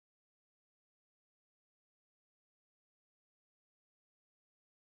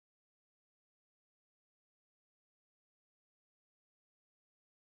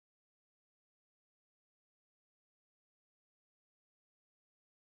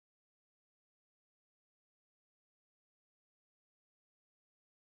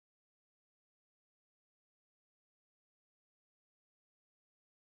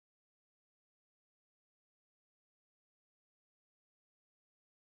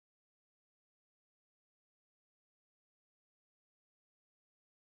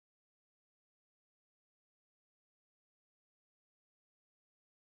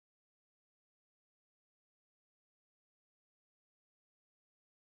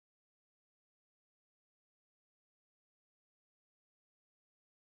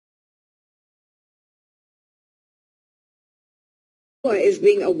Is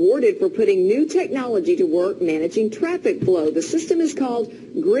being awarded for putting new technology to work managing traffic flow. The system is called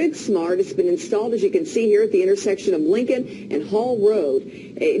GridSmart. It's been installed, as you can see here, at the intersection of Lincoln and Hall Road.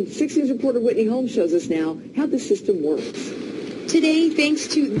 6 News reporter Whitney Holmes shows us now how the system works. Today, thanks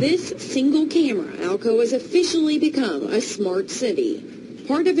to this single camera, Alco has officially become a smart city.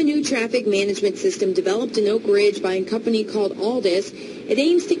 Part of a new traffic management system developed in Oak Ridge by a company called Aldis, it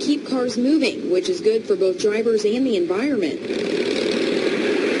aims to keep cars moving, which is good for both drivers and the environment.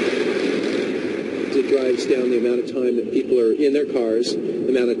 It drives down the amount of time that people are in their cars, the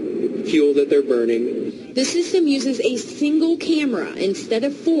amount of fuel that they're burning. The system uses a single camera instead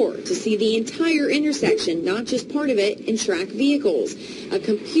of 4 to see the entire intersection, not just part of it, and track vehicles. A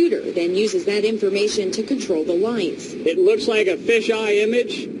computer then uses that information to control the lights. It looks like a fisheye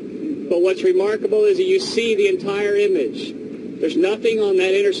image, but what's remarkable is that you see the entire image. There's nothing on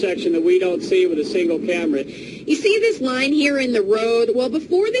that intersection that we don't see with a single camera. You see this line here in the road? Well,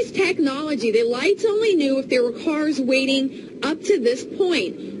 before this technology, the lights only knew if there were cars waiting up to this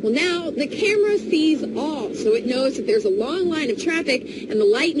point. Well, now the camera sees all, so it knows that there's a long line of traffic and the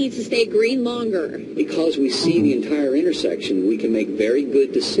light needs to stay green longer. Because we see the entire intersection, we can make very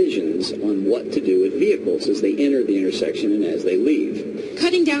good decisions on what to do with vehicles as they enter the intersection and as they leave.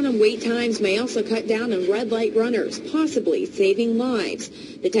 Cutting down on wait times may also cut down on red light runners, possibly saving lives.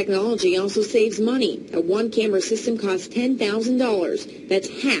 The technology also saves money. A one-camera system costs $10,000. That's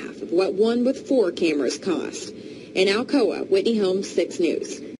half of what one with 4 cameras cost. In Alcoa, Whitney Holmes, 6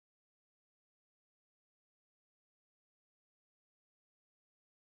 News.